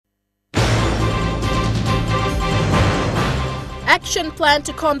Action plan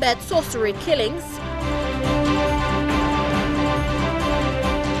to combat sorcery killings.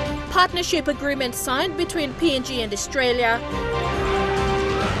 Partnership agreement signed between PNG and Australia.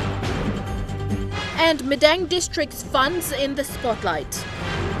 And Madang District's funds in the spotlight.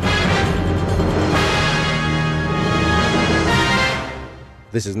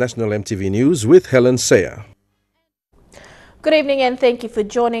 This is National EMTV News with Helen Sayer. Good evening and thank you for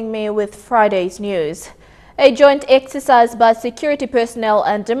joining me with Friday's news. A joint exercise by security personnel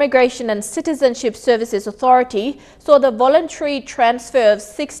and Immigration and Citizenship Services Authority saw the voluntary transfer of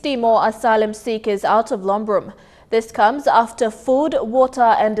 60 more asylum seekers out of Lombrum. This comes after food, water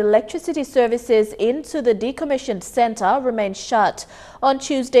and electricity services into the decommissioned centre remained shut. On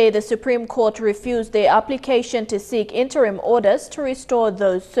Tuesday, the Supreme Court refused their application to seek interim orders to restore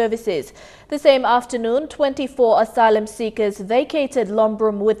those services. The same afternoon, 24 asylum seekers vacated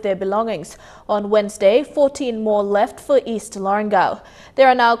Lombrum with their belongings. On Wednesday, 14 more left for East Lorengau. There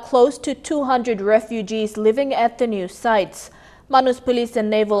are now close to 200 refugees living at the new sites. Manus police and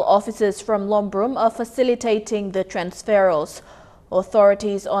naval officers from Lombrum are facilitating the transferals.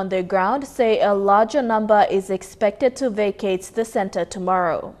 Authorities on the ground say a larger number is expected to vacate the centre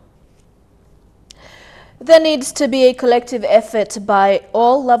tomorrow. There needs to be a collective effort by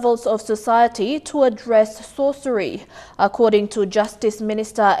all levels of society to address sorcery, according to Justice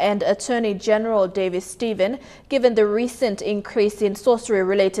Minister and Attorney General David Stephen. Given the recent increase in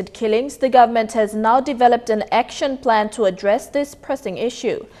sorcery-related killings, the government has now developed an action plan to address this pressing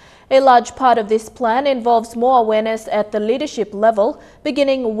issue. A large part of this plan involves more awareness at the leadership level,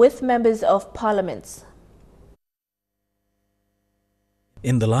 beginning with members of parliament.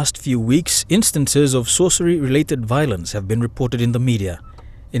 In the last few weeks, instances of sorcery-related violence have been reported in the media.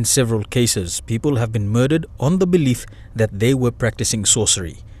 In several cases, people have been murdered on the belief that they were practicing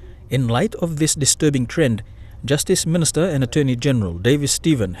sorcery. In light of this disturbing trend, Justice Minister and Attorney General David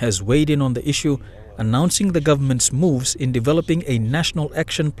Stephen has weighed in on the issue, announcing the government's moves in developing a national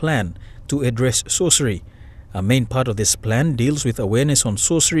action plan to address sorcery. A main part of this plan deals with awareness on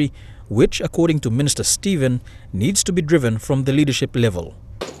sorcery, which, according to Minister Stephen, needs to be driven from the leadership level.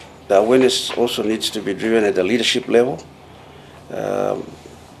 The awareness also needs to be driven at the leadership level.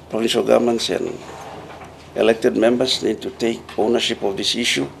 Provincial governments and elected members need to take ownership of this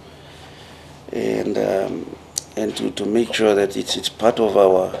issue and to make sure that it's part of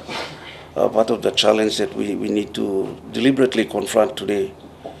part of the challenge that we need to deliberately confront today.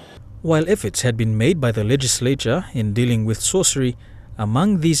 While efforts had been made by the legislature in dealing with sorcery,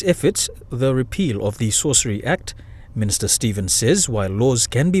 among these efforts, the repeal of the Sorcery Act, Minister Stephen says while laws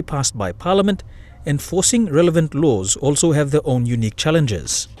can be passed by Parliament, enforcing relevant laws also have their own unique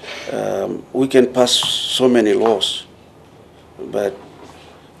challenges. We can pass so many laws, but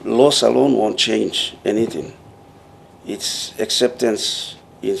laws alone won't change anything. It's acceptance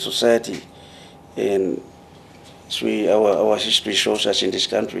in society, and our history shows us in this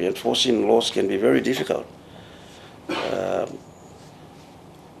country, enforcing laws can be very difficult.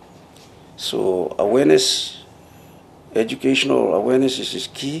 So awareness, educational awareness is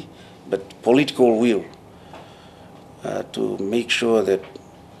key, but political will to make sure that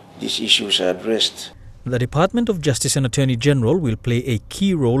these issues are addressed. The Department of Justice and Attorney General will play a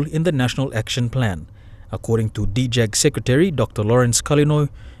key role in the National Action Plan. According to DJAG Secretary Dr. Lawrence Kalinoy,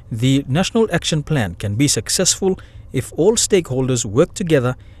 the National Action Plan can be successful if all stakeholders work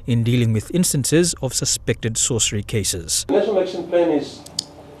together in dealing with instances of suspected sorcery cases. The National Action Plan is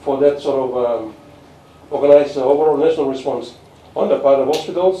for that sort of organized overall national response on the part of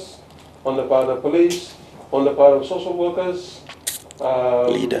hospitals, on the part of police, on the part of social workers,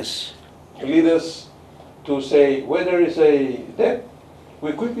 leaders to say where there is a death,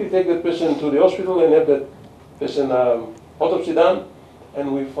 we quickly take that person to the hospital and have that person autopsy done,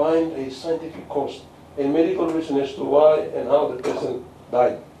 and we find a scientific cause, a medical reason as to why and how the person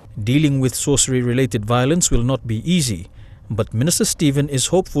died. Dealing with sorcery-related violence will not be easy, but Minister Stephen is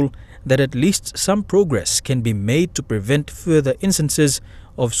hopeful that at least some progress can be made to prevent further instances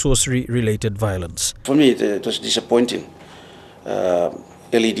of sorcery-related violence. For me, it was disappointing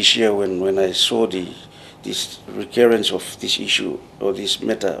early this year when I saw this recurrence of this issue or this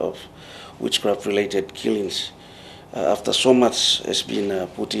matter of witchcraft-related killings. After so much has been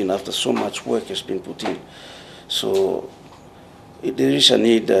put in, after so much work has been put in. So there is a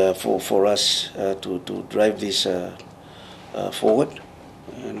need for us to drive this forward,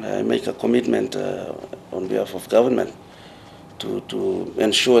 and I make a commitment on behalf of government to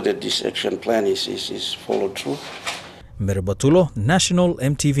ensure that this action plan is followed through. Meribatulo, National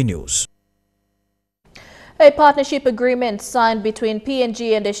EMTV News. A partnership agreement signed between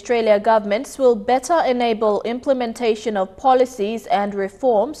PNG and Australia governments will better enable implementation of policies and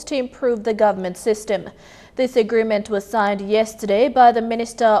reforms to improve the government system. This agreement was signed yesterday by the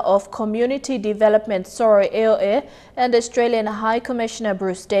Minister of Community Development, sorcery, and Australian High Commissioner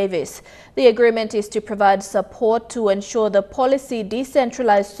Bruce Davis. The agreement is to provide support to ensure the policy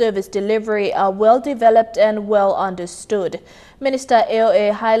decentralised service delivery are well developed and well understood. Minister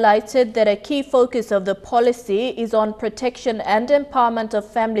Eoe highlighted that a key focus of the policy is on protection and empowerment of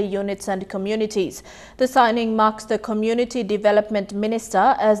family units and communities. The signing marks the Community Development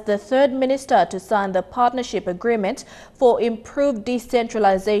Minister as the third minister to sign the partnership agreement for improved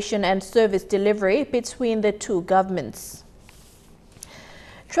decentralization and service delivery between the two governments.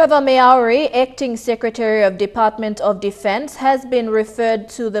 Trevor Meauri, Acting Secretary of Department of Defence, has been referred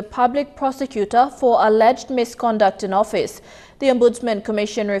to the Public Prosecutor for alleged misconduct in office. The Ombudsman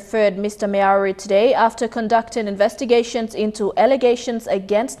Commission referred Mr. Meauri today after conducting investigations into allegations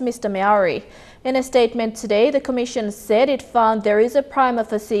against Mr. Meauri. In a statement today, the Commission said it found there is a prima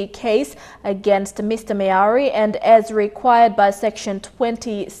facie case against Mr. Meauri, and as required by Section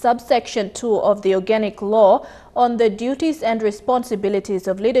 20, subsection 2 of the Organic Law on the duties and responsibilities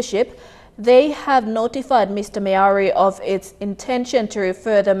of leadership, they have notified Mr. Meauri of its intention to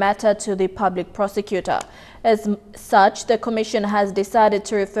refer the matter to the Public Prosecutor. As such, the Commission has decided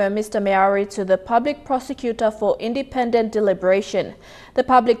to refer Mr. Meauri to the Public Prosecutor for independent deliberation. The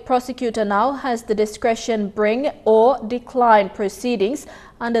Public Prosecutor now has the discretion bring or decline proceedings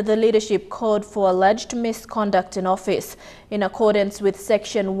under the Leadership Code for alleged misconduct in office, in accordance with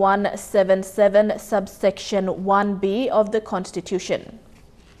Section 177, subsection 1b of the Constitution.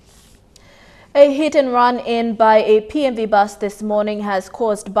 A hit and run in by a PMV bus this morning has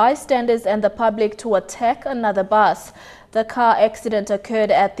caused bystanders and the public to attack another bus. The car accident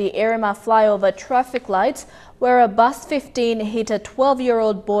occurred at the Erima flyover traffic lights, where a bus 15 hit a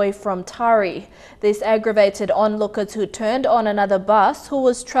 12-year-old boy from Tari. This aggravated onlookers who turned on another bus who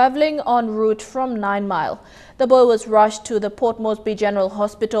was travelling en route from 9 Mile. The boy was rushed to the Port Moresby General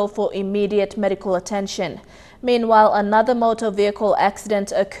Hospital for immediate medical attention. Meanwhile, another motor vehicle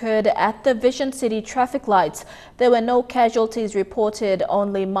accident occurred at the Vision City traffic lights. There were no casualties reported,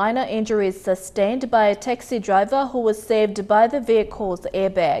 only minor injuries sustained by a taxi driver who was saved by the vehicle's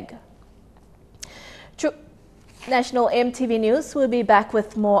airbag. National EMTV News will be back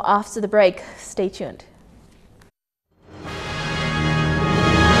with more after the break. Stay tuned.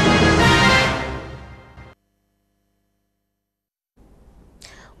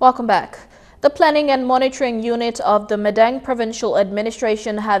 Welcome back. The Planning and Monitoring Unit of the Madang Provincial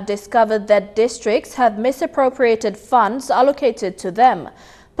Administration have discovered that districts have misappropriated funds allocated to them.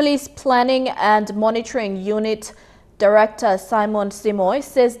 Police Planning and Monitoring Unit Director Simon Simoy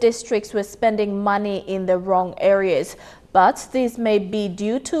says districts were spending money in the wrong areas, but this may be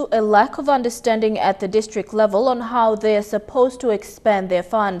due to a lack of understanding at the district level on how they are supposed to expend their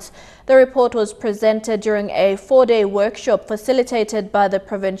funds. The report was presented during a 4-day workshop facilitated by the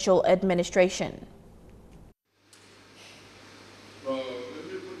provincial administration.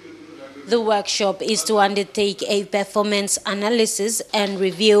 The workshop is to undertake a performance analysis and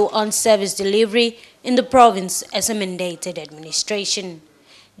review on service delivery in the province as a mandated administration.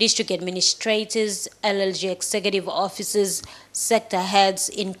 District administrators, LLG executive officers, sector heads,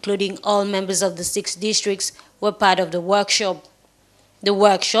 including all members of the 6 districts, were part of the workshop. The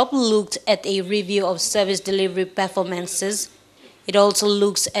workshop looked at a review of service delivery performances. It also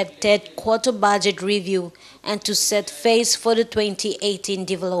looks at third quarter budget review and to set phase for the 2018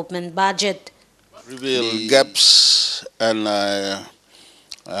 development budget. Reveal gaps and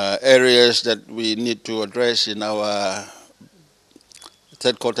areas that we need to address in our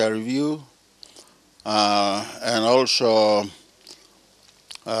third quarter review, and also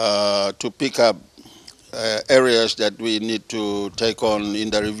to pick up areas that we need to take on in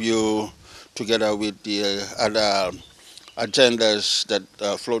the review together with the other agendas that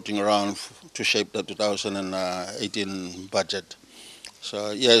are floating around to shape the 2018 budget.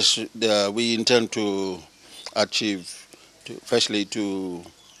 So yes, we intend to achieve, firstly to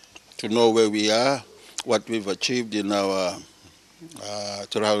know where we are, what we've achieved in our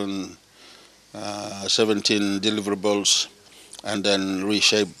 2017 deliverables, and then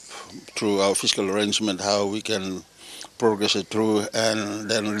reshape through our fiscal arrangement how we can progress it through and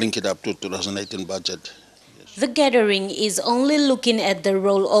then link it up to 2018 budget. Yes. The gathering is only looking at the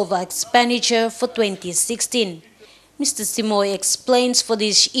rollover expenditure for 2016. Mr. Simoy explains for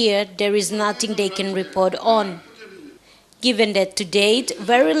this year there is nothing they can report on, given that to date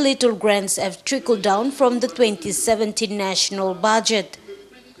very little grants have trickled down from the 2017 national budget.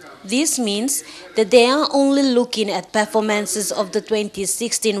 This means that they are only looking at performances of the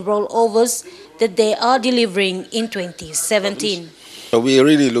 2016 rollovers that they are delivering in 2017. So we're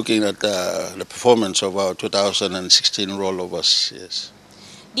really looking at the performance of our 2016 rollovers, yes.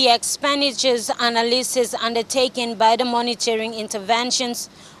 The expenditures analysis undertaken by the monitoring interventions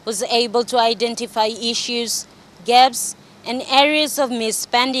was able to identify issues, gaps, and areas of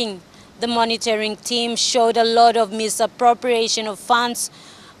misspending. The monitoring team showed a lot of misappropriation of funds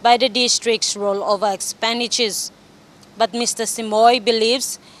by the district's rollover expenditures. But Mr. Simoy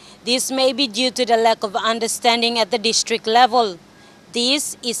believes this may be due to the lack of understanding at the district level.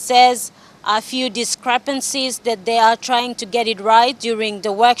 These, he says, are few discrepancies that they are trying to get it right during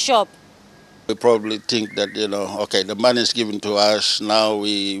the workshop. We probably think that, okay, the money is given to us, now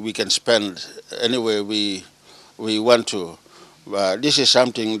we can spend anywhere we want to. This is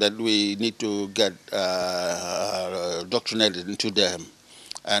something that we need to get doctrinated into them.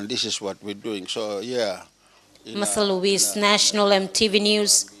 And this is what we're doing. So, yeah. Masa Luis, National EMTV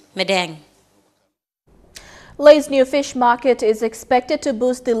News, Madang. Lay's new fish market is expected to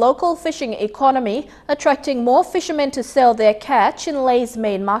boost the local fishing economy, attracting more fishermen to sell their catch in Lay's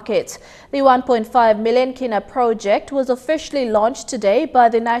main market. The 1.5 million kina project was officially launched today by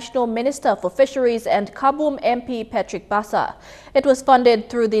the National Minister for Fisheries and Kabum MP Patrick Bassa. It was funded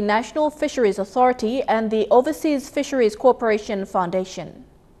through the National Fisheries Authority and the Overseas Fisheries Corporation Foundation.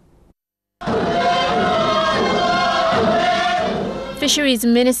 Fisheries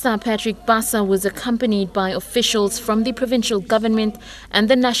Minister Patrick Bassa was accompanied by officials from the provincial government and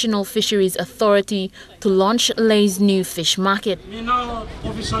the National Fisheries Authority to launch Lay's new fish market. We now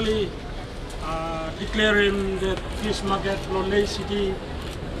officially declaring that fish market for Lay City,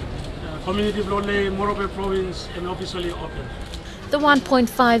 community for Lay, Morobe province, and officially open. The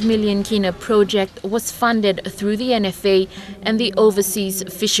 1.5 million kina project was funded through the NFA and the Overseas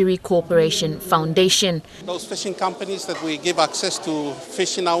Fishery Corporation Foundation. Those fishing companies that we give access to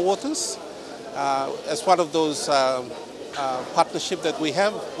fish in our waters, as part of those partnership that we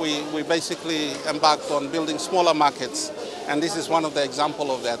have, we basically embarked on building smaller markets, and this is one of the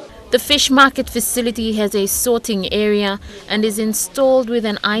example of that. The fish market facility has a sorting area and is installed with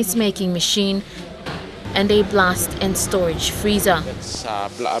an ice-making machine and a blast and storage freezer. It's a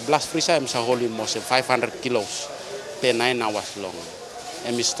blast freezer is holding most 500 kilos per 9 hours long.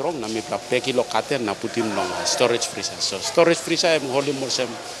 And it's strong, na may per kilo cutter na put him long storage freezer. So storage freezer I'm holding more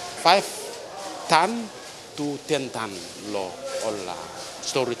 5 ton to 10 ton lo all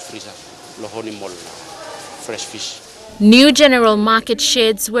storage freezer lo holding more fresh fish. New general market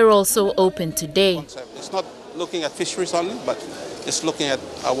sheds were also opened today. It's not looking at fisheries only, but it's looking at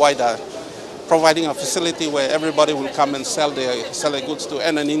a wider, providing a facility where everybody will come and sell their goods to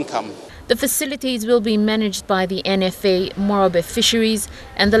earn an income. The facilities will be managed by the NFA, Morobe Fisheries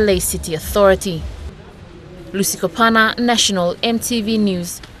and the Lay City Authority. Lucy Kopana, National EMTV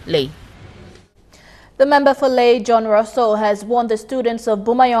News, Lay. The member for Lay, John Rosso, has warned the students of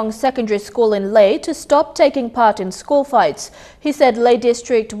Bumayong Secondary School in Lay to stop taking part in school fights. He said Lay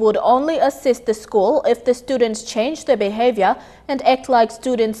District would only assist the school if the students change their behavior and act like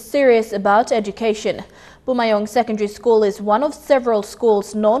students serious about education. Bumayong Secondary School is one of several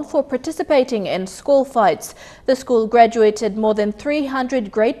schools known for participating in school fights. The school graduated more than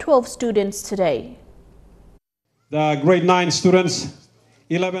 300 grade 12 students today. The grade 9 students,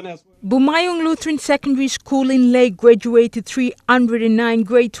 11 as well. Bumayong Lutheran Secondary School in Lay graduated 309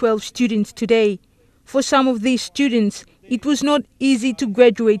 grade 12 students today. For some of these students, it was not easy to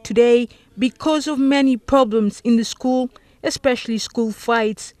graduate today because of many problems in the school, especially school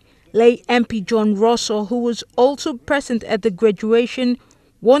fights. Lay MP John Rosso, who was also present at the graduation,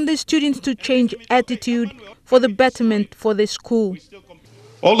 warned the students to change attitude for the betterment for the school.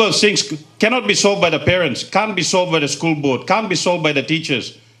 All those things cannot be solved by the parents, can't be solved by the school board, can't be solved by the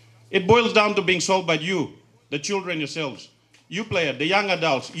teachers. It boils down to being solved by you, the children yourselves. You player, the young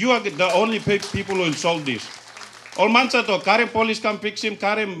adults, you are the only people who will solve this. All mansa to, Karim police can fix him,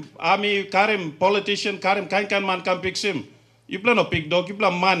 Karim army, Karim politician, Karim kain man can fix him. You play no pig dog, you play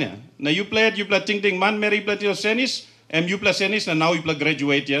man. Now you play ting man, Mary play your senis, and you play senis, and now you play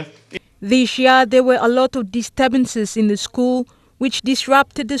graduate, yeah. This year, there were a lot of disturbances in the school, which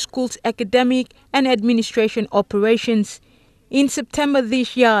disrupted the school's academic and administration operations. In September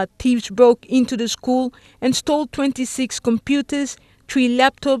this year, thieves broke into the school and stole 26 computers, 3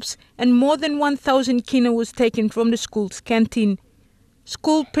 laptops, and more than 1,000 kina was taken from the school's canteen.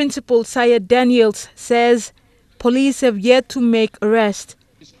 School principal Syed Daniels says police have yet to make arrest.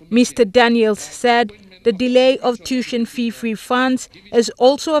 Mr. Daniels said the delay of tuition fee-free funds has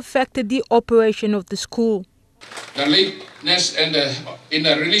also affected the operation of the school. The lateness in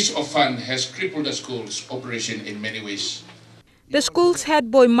the release of funds has crippled the school's operation in many ways. The school's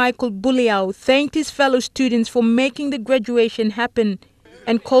head boy Michael Buliao thanked his fellow students for making the graduation happen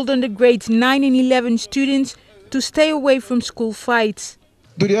and called on the grades 9 and 11 students to stay away from school fights.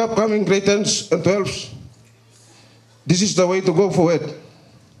 To the upcoming grade 10s and 12s, this is the way to go forward.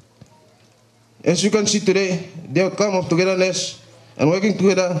 As you can see today, the outcome of togetherness and working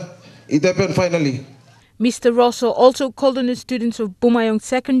together, it happened finally. Mr. Rosso also called on the students of Bumayong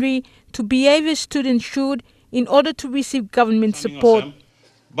Secondary to behave as students should in order to receive government support.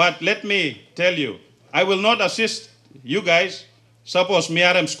 But let me tell you, I will not assist you guys. Suppose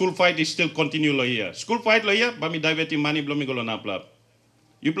miaram school fight is still continue lo here. School fight lo here, bami divert money blomi golo napla.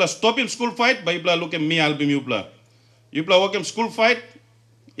 You plus stop him school fight, ba ibla look at me album you pla. You pla work him school fight,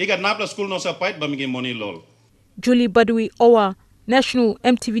 igat napla school no sa fight, bami game money lol. Julie Badui Owa, National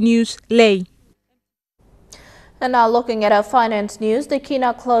EMTV News, Lay. And now looking at our finance news, the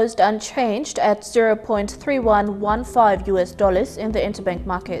kina closed unchanged at $0.3115 US in the interbank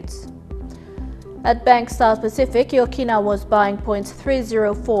markets. At Bank South Pacific, your kina was buying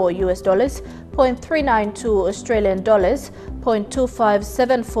 $0.304 US, $0.392 Australian dollars,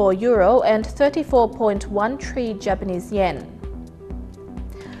 $0.2574 euro, and 34.13 Japanese yen.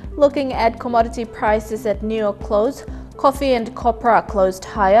 Looking at commodity prices at New York close, coffee and copra closed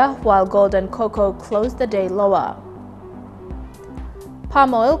higher, while gold and cocoa closed the day lower.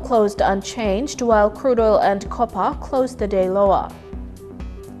 Palm oil closed unchanged, while crude oil and copper closed the day lower.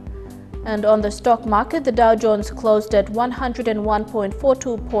 And on the stock market, the Dow Jones closed at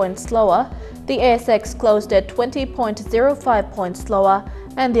 101.42 points lower, the ASX closed at 20.05 points lower,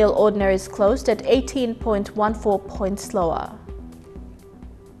 and the Ordinaries closed at 18.14 points lower.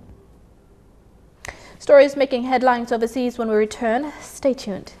 Stories making headlines overseas. When we return, stay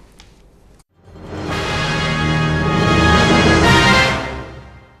tuned.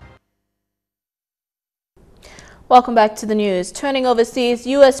 Welcome back to the news. Turning overseas,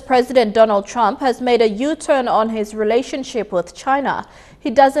 US President Donald Trump has made a U-turn on his relationship with China.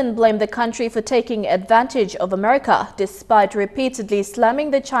 He doesn't blame the country for taking advantage of America, despite repeatedly slamming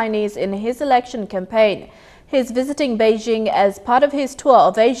the Chinese in his election campaign. He's visiting Beijing as part of his tour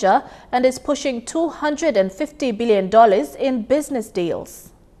of Asia and is pushing $250 billion in business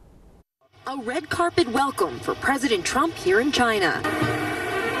deals. A red carpet welcome for President Trump here in China.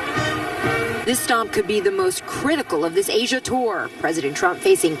 This stop could be the most critical of this Asia tour. President Trump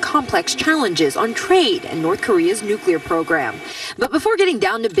facing complex challenges on trade and North Korea's nuclear program. But before getting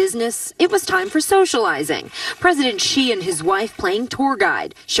down to business, it was time for socializing. President Xi and his wife playing tour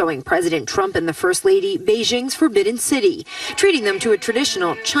guide, showing President Trump and the First Lady Beijing's Forbidden City, treating them to a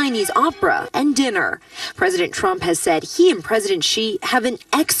traditional Chinese opera and dinner. President Trump has said he and President Xi have an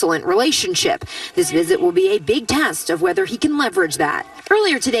excellent relationship. This visit will be a big test of whether he can leverage that.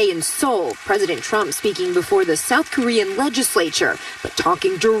 Earlier today in Seoul, President Trump speaking before the South Korean legislature, but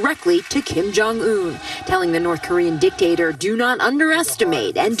talking directly to Kim Jong-un, telling the North Korean dictator, do not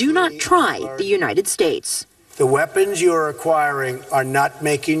underestimate and do not try the United States. The weapons you are acquiring are not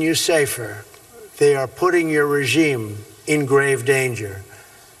making you safer. They are putting your regime in grave danger.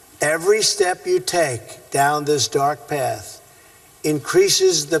 Every step you take down this dark path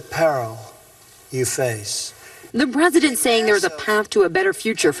increases the peril you face. The president saying there's a path to a better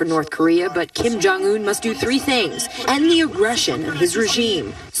future for North Korea, but Kim Jong-un must do three things: end the aggression of his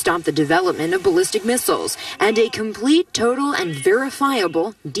regime, stop the development of ballistic missiles, and a complete, total, and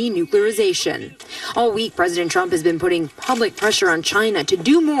verifiable denuclearization. All week, President Trump has been putting public pressure on China to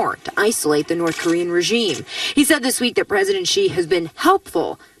do more to isolate the North Korean regime. He said this week that President Xi has been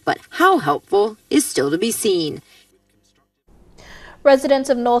helpful, but how helpful is still to be seen. Residents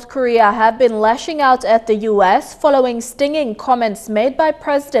of North Korea have been lashing out at the U.S. following stinging comments made by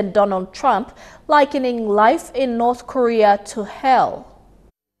President Donald Trump, likening life in North Korea to hell.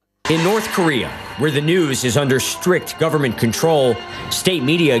 In North Korea, where the news is under strict government control, state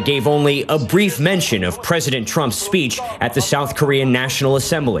media gave only a brief mention of President Trump's speech at the South Korean National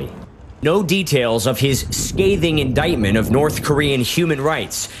Assembly. No details of his scathing indictment of North Korean human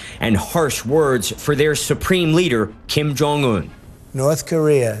rights and harsh words for their supreme leader, Kim Jong-un. North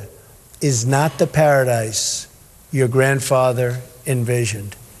Korea is not the paradise your grandfather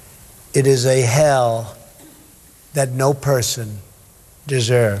envisioned. It is a hell that no person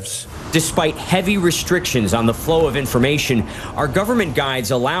deserves. Despite heavy restrictions on the flow of information, our government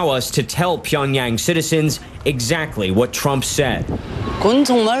guides allow us to tell Pyongyang citizens exactly what Trump said.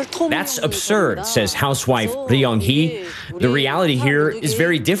 That's absurd, says housewife Ri Young-hee. The reality here is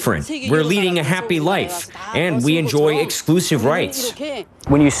very different. We're leading a happy life, and we enjoy exclusive rights.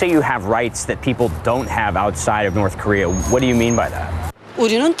 When you say you have rights that people don't have outside of North Korea, what do you mean by that?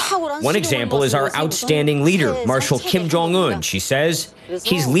 One example is our outstanding leader, Marshal Kim Jong-un. She says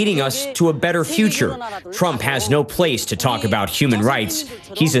he's leading us to a better future. Trump has no place to talk about human rights.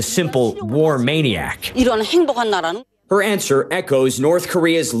 He's a simple war maniac. Her answer echoes North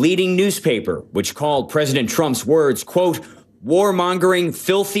Korea's leading newspaper, which called President Trump's words, quote, warmongering,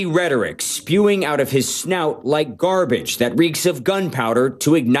 filthy rhetoric spewing out of his snout like garbage that reeks of gunpowder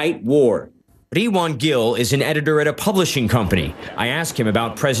to ignite war. Ri Won-gil is an editor at a publishing company. I asked him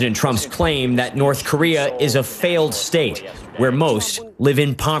about President Trump's claim that North Korea is a failed state where most live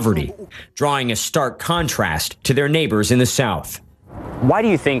in poverty, drawing a stark contrast to their neighbors in the South. Why do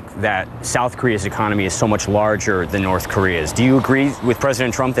you think that South Korea's economy is so much larger than North Korea's? Do you agree with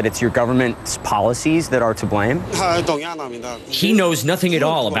President Trump that it's your government's policies that are to blame? He knows nothing at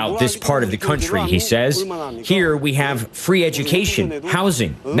all about this part of the country, he says. Here we have free education,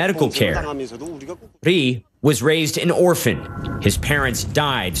 housing, medical care. Ri was raised an orphan. His parents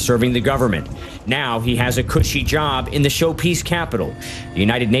died serving the government. Now he has a cushy job in the showpiece capital. The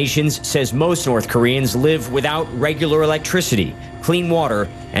United Nations says most North Koreans live without regular electricity, clean water,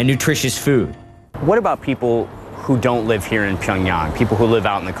 and nutritious food. What about people who don't live here in Pyongyang, people who live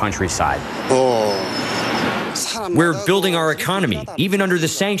out in the countryside? We're building our economy, even under the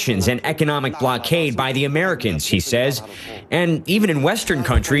sanctions and economic blockade by the Americans, he says. And even in Western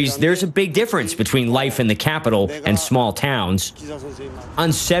countries, there's a big difference between life in the capital and small towns.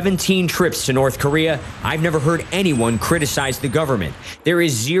 On 17 trips to North Korea, I've never heard anyone criticize the government. There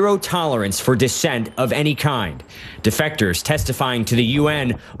is zero tolerance for dissent of any kind. Defectors testifying to the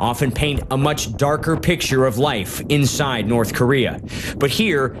UN often paint a much darker picture of life inside North Korea. But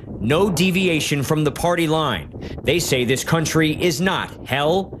here, no deviation from the party line. They say this country is not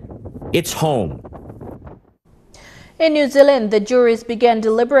hell, it's home. In New Zealand, the juries began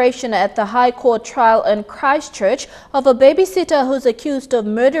deliberation at the High Court trial in Christchurch of a babysitter who's accused of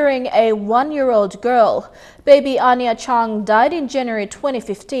murdering a 1-year-old girl. Baby Anya Chang died in January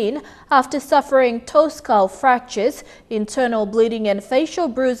 2015 after suffering toe skull fractures, internal bleeding and facial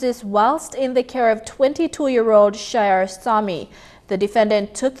bruises whilst in the care of 22-year-old Shayar Sami. The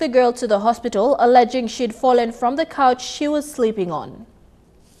defendant took the girl to the hospital, alleging she'd fallen from the couch she was sleeping on.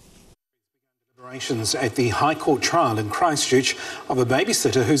 At the High Court trial in Christchurch of a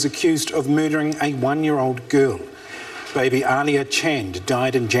babysitter who's accused of murdering a 1-year-old girl. Baby Alia Chand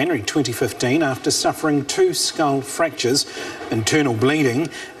died in January 2015 after suffering 2 skull fractures, internal bleeding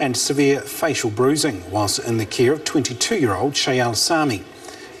and severe facial bruising whilst in the care of 22-year-old Shayal Sami.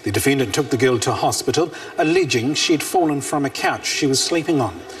 The defendant took the girl to hospital, alleging she'd fallen from a couch she was sleeping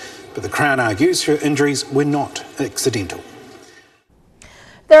on. But the Crown argues her injuries were not accidental.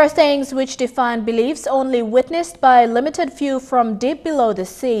 There are sayings which define beliefs only witnessed by a limited few from deep below the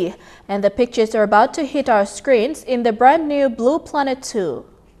sea. And the pictures are about to hit our screens in the brand new Blue Planet 2.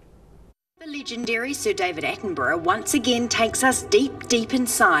 The legendary Sir David Attenborough once again takes us deep, deep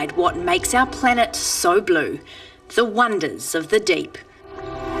inside what makes our planet so blue. The wonders of the deep.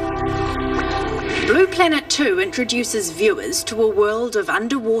 Blue Planet 2 introduces viewers to a world of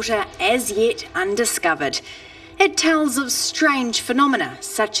underwater as yet undiscovered. It tells of strange phenomena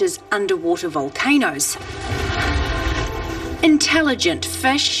such as underwater volcanoes, intelligent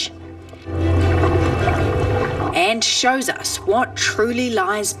fish, and shows us what truly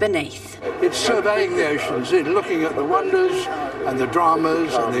lies beneath. It's surveying the oceans, it's looking at the wonders and the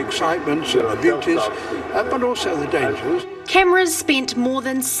dramas and the excitements and the beauties, but also the dangers. Cameras spent more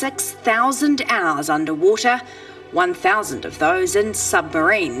than 6,000 hours underwater, 1,000 of those in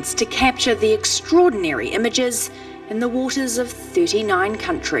submarines, to capture the extraordinary images in the waters of 39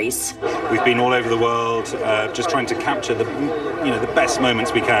 countries. We've been all over the world just trying to capture the best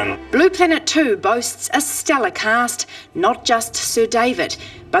moments we can. Blue Planet 2 boasts a stellar cast, not just Sir David,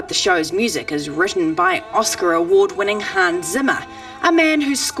 but the show's music is written by Oscar award-winning Hans Zimmer, a man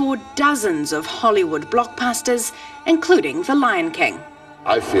who scored dozens of Hollywood blockbusters, including The Lion King.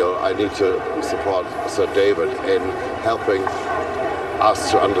 I feel I need to support Sir David in helping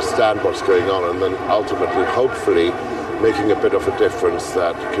us to understand what's going on and then ultimately, hopefully, making a bit of a difference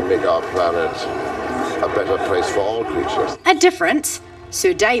that can make our planet a better place for all creatures. A difference?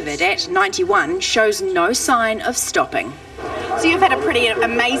 Sir David, at 91, shows no sign of stopping. So you've had a pretty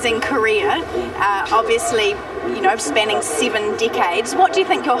amazing career, obviously you know, spanning 7 decades. What do you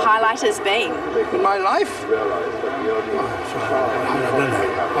think your highlight has been? In my life? I don't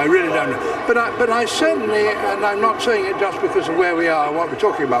know. I really don't know. But I certainly, and I'm not saying it just because of where we are and what we're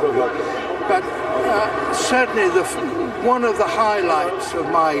talking about, but certainly one of the highlights of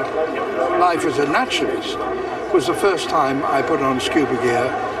my life as a naturalist was the first time I put on scuba gear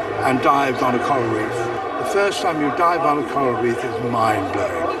and dived on a coral reef. The first time you dive on a coral reef is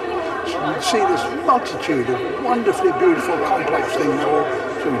mind-blowing. So you see this multitude of wonderfully beautiful, complex things all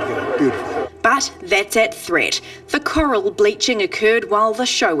swimming together. Beautiful. But that's at threat. The coral bleaching occurred while the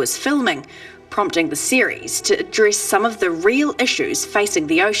show was filming, prompting the series to address some of the real issues facing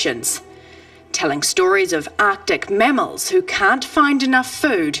the oceans, telling stories of Arctic mammals who can't find enough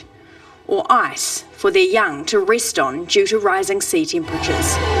food, or ice for their young to rest on due to rising sea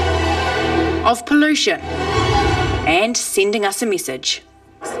temperatures, of pollution, and sending us a message.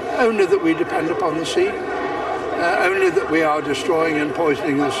 Only that we depend upon the sea, only that we are destroying and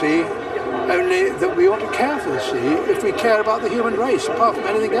poisoning the sea, only that we ought to care for the sea if we care about the human race, apart from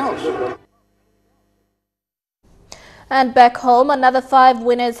anything else. And back home, another 5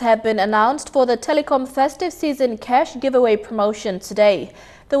 winners have been announced for the Telecom Festive Season Cash Giveaway promotion today.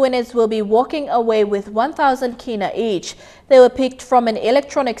 The winners will be walking away with 1,000 kina each. They were picked from an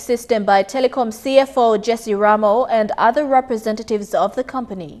electronic system by Telecom CFO Jesse Ramo and other representatives of the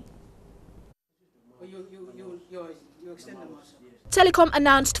company. Telecom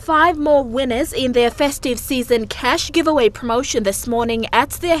announced 5 more winners in their festive season cash giveaway promotion this morning at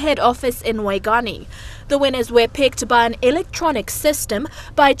their head office in Waigani. The winners were picked by an electronic system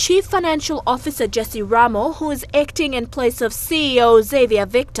by Chief Financial Officer Jesse Ramo, who is acting in place of CEO Xavier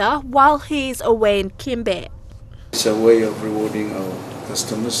Victor while he is away in Kimbe. It's a way of rewarding our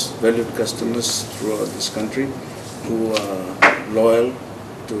customers, valued customers throughout this country who are loyal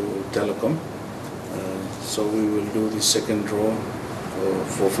to Telecom. So we will do the second draw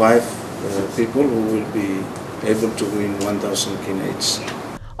for 5 people who will be able to win 1,000 kina each.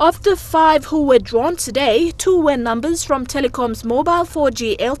 Of the 5 who were drawn today, 2 were numbers from Telecom's mobile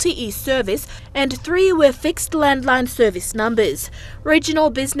 4G LTE service and 3 were fixed landline service numbers. Regional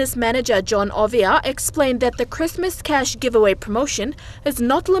Business Manager John Ovia explained that the Christmas cash giveaway promotion is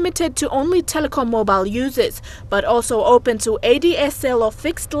not limited to only Telecom mobile users, but also open to ADSL or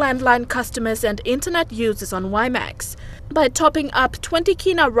fixed landline customers and internet users on WiMAX. By topping up 20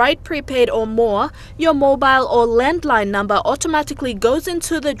 kina right prepaid or more, your mobile or landline number automatically goes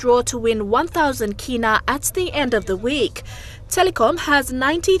into the draw to win 1,000 kina at the end of the week. Telecom has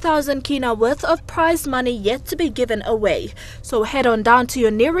 90,000 kina worth of prize money yet to be given away. So head on down to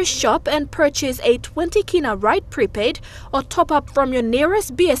your nearest shop and purchase a 20 kina right prepaid or top up from your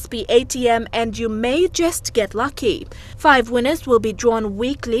nearest BSP ATM and you may just get lucky. 5 winners will be drawn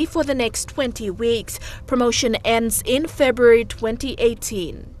weekly for the next 20 weeks. Promotion ends in February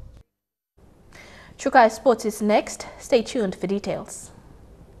 2018. Chukai Sports is next. Stay tuned for details.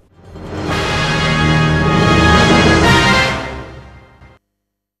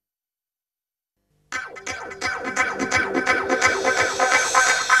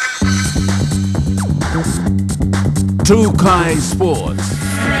 Chukai Sports.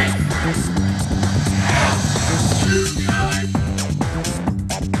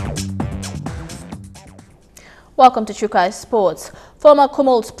 Welcome to Chukai Sports. Former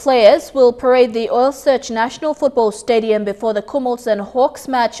Kumuls players will parade the Oil Search National Football Stadium before the Kumuls and Hawks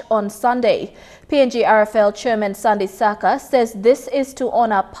match on Sunday. PNG RFL Chairman Sandy Saka says this is to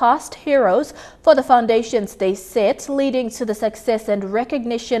honor past heroes for the foundations they set, leading to the success and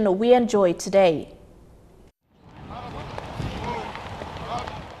recognition we enjoy today.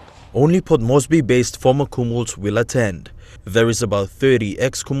 Only Port Moresby-based former Kumuls will attend. There is about 30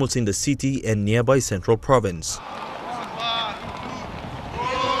 ex-Kumuls in the city and nearby Central Province.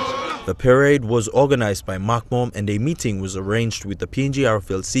 The parade was organized by Markmom and a meeting was arranged with the PNG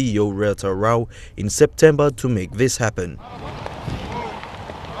RFL CEO Realta Rao in September to make this happen.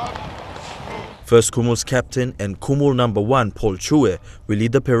 First Kumuls captain and Kumul number 1 Paul Chue will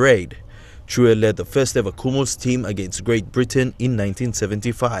lead the parade. Chue led the first ever Kumuls team against Great Britain in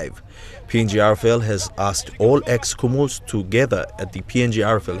 1975. PNG RFL has asked all ex-Kumuls to gather at the PNG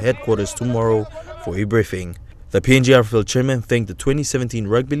RFL headquarters tomorrow for a briefing. The PNG RFL chairman thanked the 2017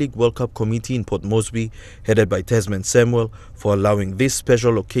 Rugby League World Cup committee in Port Moresby, headed by Tasman Samuel, for allowing this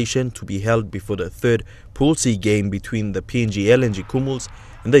special occasion to be held before the 3rd Pool C game between the PNG LNG Kumuls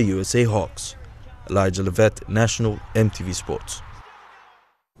and the USA Hawks. Elijah Levet, National EMTV Sports.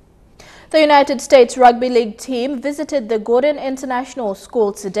 The United States Rugby League team visited the Gordon International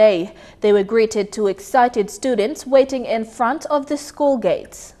School today. They were greeted to excited students waiting in front of the school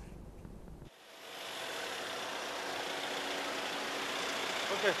gates.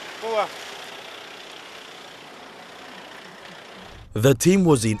 The team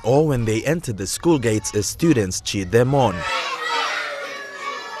was in awe when they entered the school gates as students cheered them on.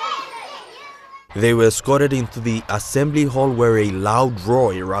 They were escorted into the assembly hall where a loud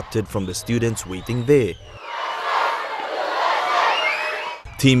roar erupted from the students waiting there.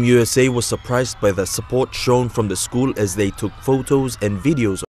 Team USA was surprised by the support shown from the school as they took photos and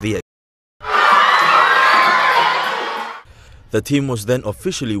videos of the. The team was then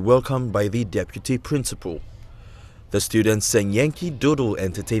officially welcomed by the deputy principal. The students sang Yankee Doodle,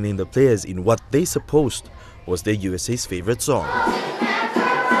 entertaining the players in what they supposed was their USA's favorite song.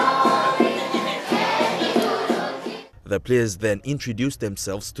 The players then introduced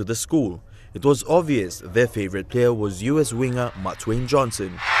themselves to the school. It was obvious their favorite player was US winger Matwain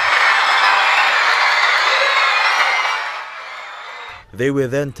Johnson. They were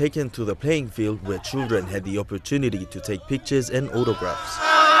then taken to the playing field where children had the opportunity to take pictures and autographs.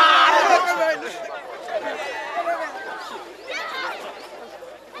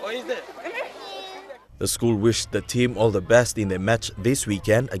 The school wished the team all the best in their match this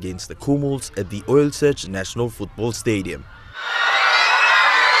weekend against the Kumuls at the Oil Search National Football Stadium.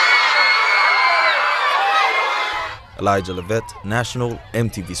 Elijah Levet, National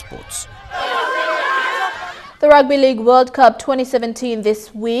EMTV Sports. The Rugby League World Cup 2017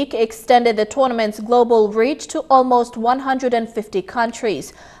 this week extended the tournament's global reach to almost 150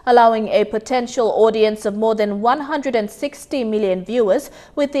 countries, allowing a potential audience of more than 160 million viewers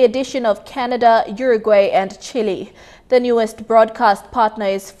with the addition of Canada, Uruguay and Chile. The newest broadcast partner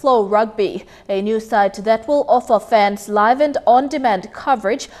is Flow Rugby, a new site that will offer fans live and on-demand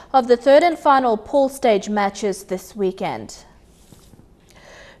coverage of the third and final pool stage matches this weekend.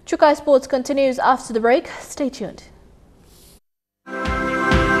 Chukai Sports continues after the break. Stay tuned.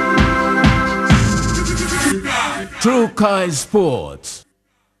 Chukai Sports.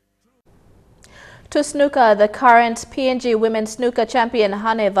 To snooker, the current PNG women's snooker champion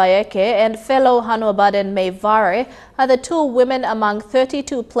Hane Vaeke and fellow Hanuabaden May Vare are the two women among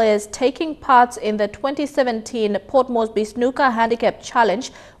 32 players taking part in the 2017 Port Moresby Snooker Handicap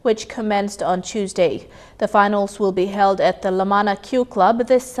Challenge, which commenced on Tuesday. The finals will be held at the Lamana Q Club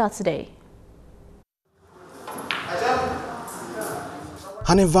this Saturday.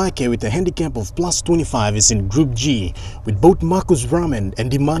 Hane Vaeke with a handicap of +25 is in Group G with both Marcus Raman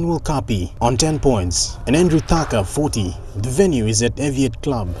and Emmanuel Kapi on 10 points and Andrew Taka 40. The venue is at Eviat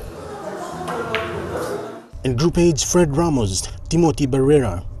Club. In Group H, Fred Ramos, Timothy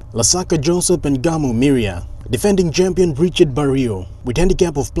Barrera, Lasaka Joseph and Gamu Miria. Defending champion Richard Barrio with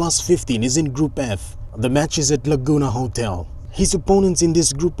handicap of +15 is in Group F. The match is at Laguna Hotel. His opponents in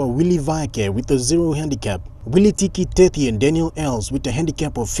this group are Willie Vaeke with a 0 handicap, Willie Tiki Tethi and Daniel Els with a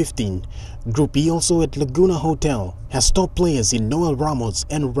handicap of 15. Group E, also at Laguna Hotel, has top players in Noel Ramos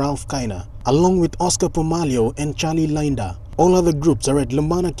and Ralph Kaina, along with Oscar Pomalio and Charlie Linda. All other groups are at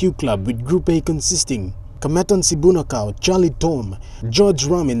Lamana Q Club, with Group A consisting Kametan Sibunakau, Charlie Tom, George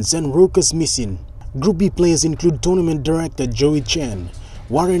Ramins and Rokas Missin. Group B players include Tournament Director Joey Chan,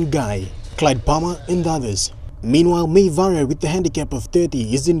 Warren Guy, Clyde Palmer and others. Meanwhile, May Vare with the handicap of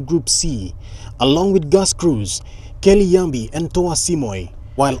 30 is in Group C, along with Gus Cruz, Kelly Yambi and Toa Simoy,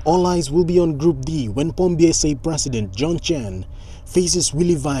 while all eyes will be on Group D when POMBSA President John Chan faces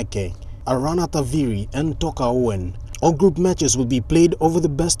Willie Vaeke, Arana Taviri and Toka Owen. All group matches will be played over the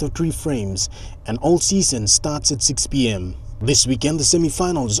best of 3 frames, and all season starts at 6 p.m. This weekend, the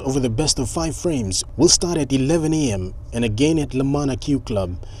semi-finals over the best of 5 frames will start at 11 a.m. and again at Lamana Q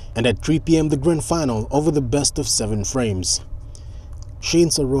Club, and at 3 p.m. the grand final over the best of 7 frames. Shane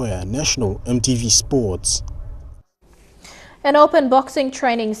Saroya, National EMTV Sports. An open boxing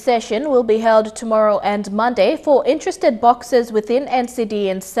training session will be held tomorrow and Monday for interested boxers within NCD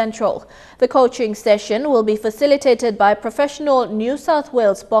and Central. The coaching session will be facilitated by professional New South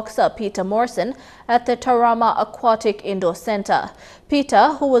Wales boxer Peter Morrison at the Tarama Aquatic Indoor Centre. Peter,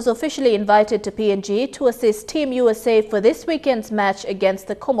 who was officially invited to PNG to assist Team USA for this weekend's match against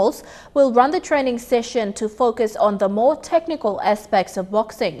the Kumuls, will run the training session to focus on the more technical aspects of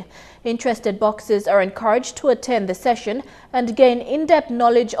boxing. Interested boxers are encouraged to attend the session and gain in-depth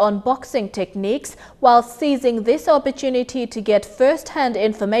knowledge on boxing techniques while seizing this opportunity to get first-hand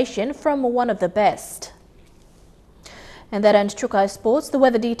information from one of the best. And that ends Chukai Sports. The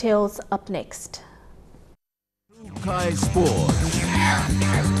weather details up next. Chukai Sports.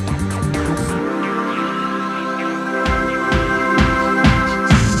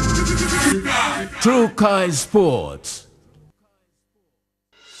 Chukai Sports.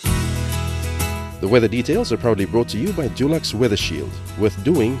 The weather details are proudly brought to you by Dulux Weather Shield. Worth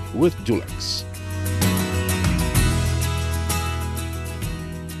doing with Dulux.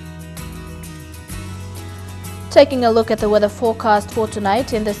 Taking a look at the weather forecast for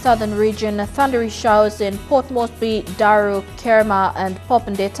tonight, in the southern region, thundery showers in Port Moresby, Daru, Kerma and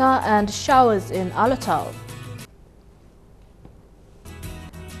Popondetta, and showers in Alotau.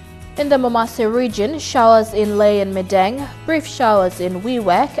 In the Momase region, showers in Lae and Madang, brief showers in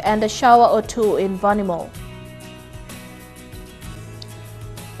Wewak and a shower or two in Vanimo.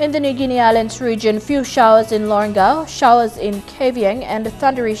 In the New Guinea Islands region, few showers in Lorengau, showers in Kavieng and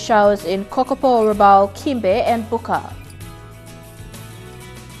thundery showers in Kokopo, Rabaul, Kimbe and Buka.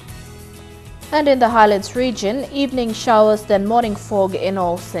 And in the Highlands region, evening showers then morning fog in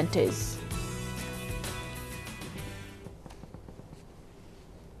all centres.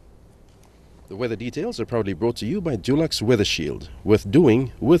 The weather details are proudly brought to you by Dulux Weather Shield. Worth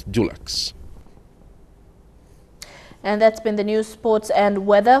doing with Dulux. And that's been the news, sports and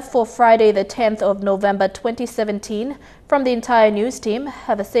weather for Friday the 10th of November 2017. From the entire news team,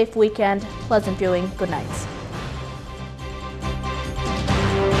 have a safe weekend, pleasant viewing, good night.